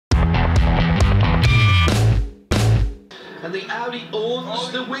And the Audi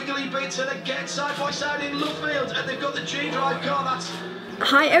owns the wiggly bits and again side by side in Luffield, and they've got the G-Drive car. That's...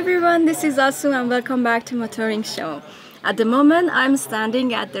 Hi everyone, this is Asu and welcome back to Motoring Show. At the moment I'm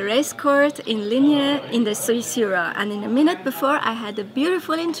standing at the race court in Ligne in the Swiss Jura, and in a minute before I had a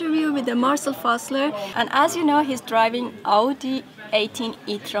beautiful interview with the Marcel Fassler, and as you know he's driving Audi 18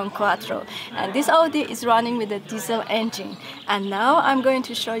 e-tron Quattro, and this Audi is running with a diesel engine. And now I'm going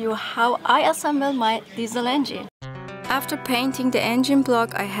to show you how I assemble my diesel engine. After painting the engine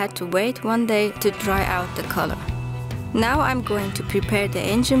block I had to wait one day to dry out the color. Now I'm going to prepare the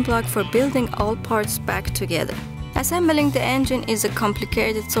engine block for building all parts back together. Assembling the engine is a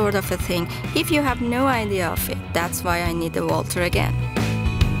complicated sort of a thing if you have no idea of it. That's why I need a Walter again.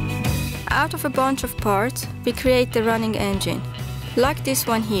 Out of a bunch of parts, we create the running engine, like this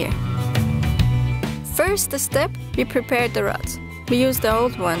one here. First step, we prepare the rods. We use the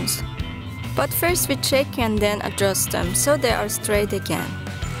old ones. But first we check and then adjust them so they are straight again.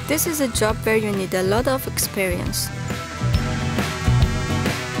 This is a job where you need a lot of experience.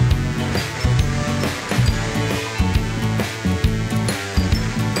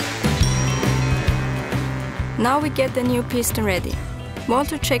 Now we get the new piston ready.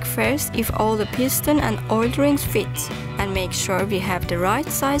 Walter check first if all the piston and oil rings fit, and make sure we have the right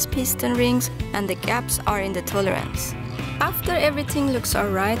size piston rings and the gaps are in the tolerance. After everything looks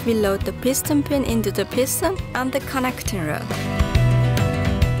alright, we load the piston pin into the piston and the connecting rod.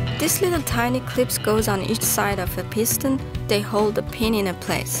 These little tiny clips goes on each side of a piston. They hold the pin in a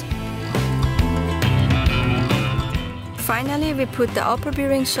place. Finally, we put the upper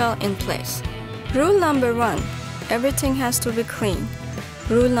bearing shell in place. Rule number 1, everything has to be clean.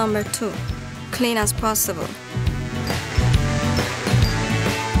 Rule number 2, clean as possible.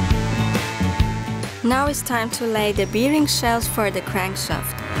 Now it's time to lay the bearing shells for the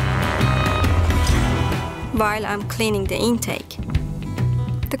crankshaft, while I'm cleaning the intake.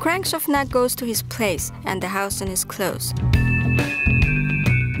 The crankshaft nut goes to his place and the housing is closed.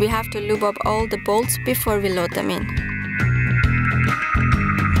 We have to lube up all the bolts before we load them in.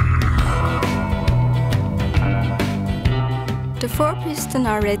 The 4 pistons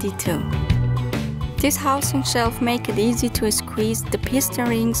are ready too. This housing shelf makes it easy to squeeze the piston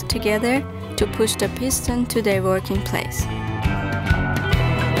rings together to push the piston to their working place.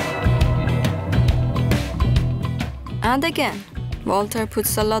 And again, Walter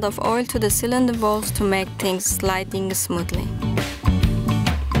puts a lot of oil to the cylinder walls to make things sliding smoothly.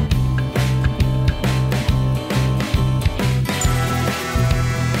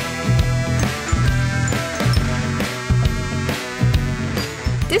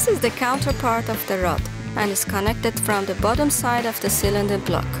 This is the counterpart of the rod and is connected from the bottom side of the cylinder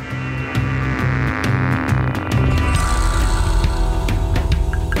block.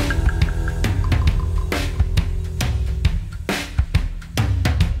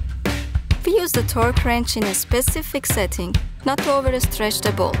 We use the torque wrench in a specific setting, not to overstretch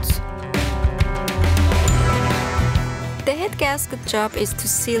the bolts. The head gasket job is to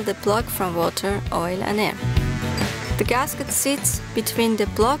seal the block from water, oil and air. The gasket sits between the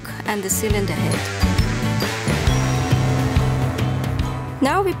block and the cylinder head.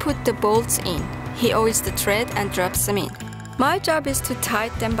 Now we put the bolts in. He oils the thread and drops them in. My job is to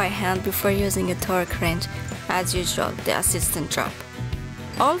tighten them by hand before using a torque wrench, as usual, the assistant job.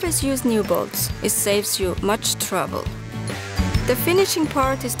 Always use new bolts, it saves you much trouble. The finishing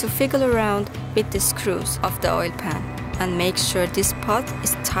part is to fiddle around with the screws of the oil pan and make sure this pot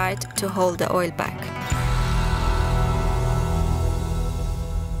is tight to hold the oil back.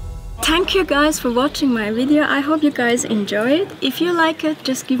 Thank you guys for watching my video. I hope you guys enjoy it. If you like it,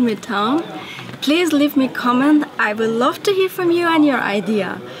 just give me a thumb. Please leave me a comment. I would love to hear from you and your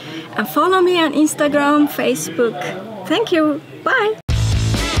idea. And follow me on Instagram, Facebook. Thank you. Bye.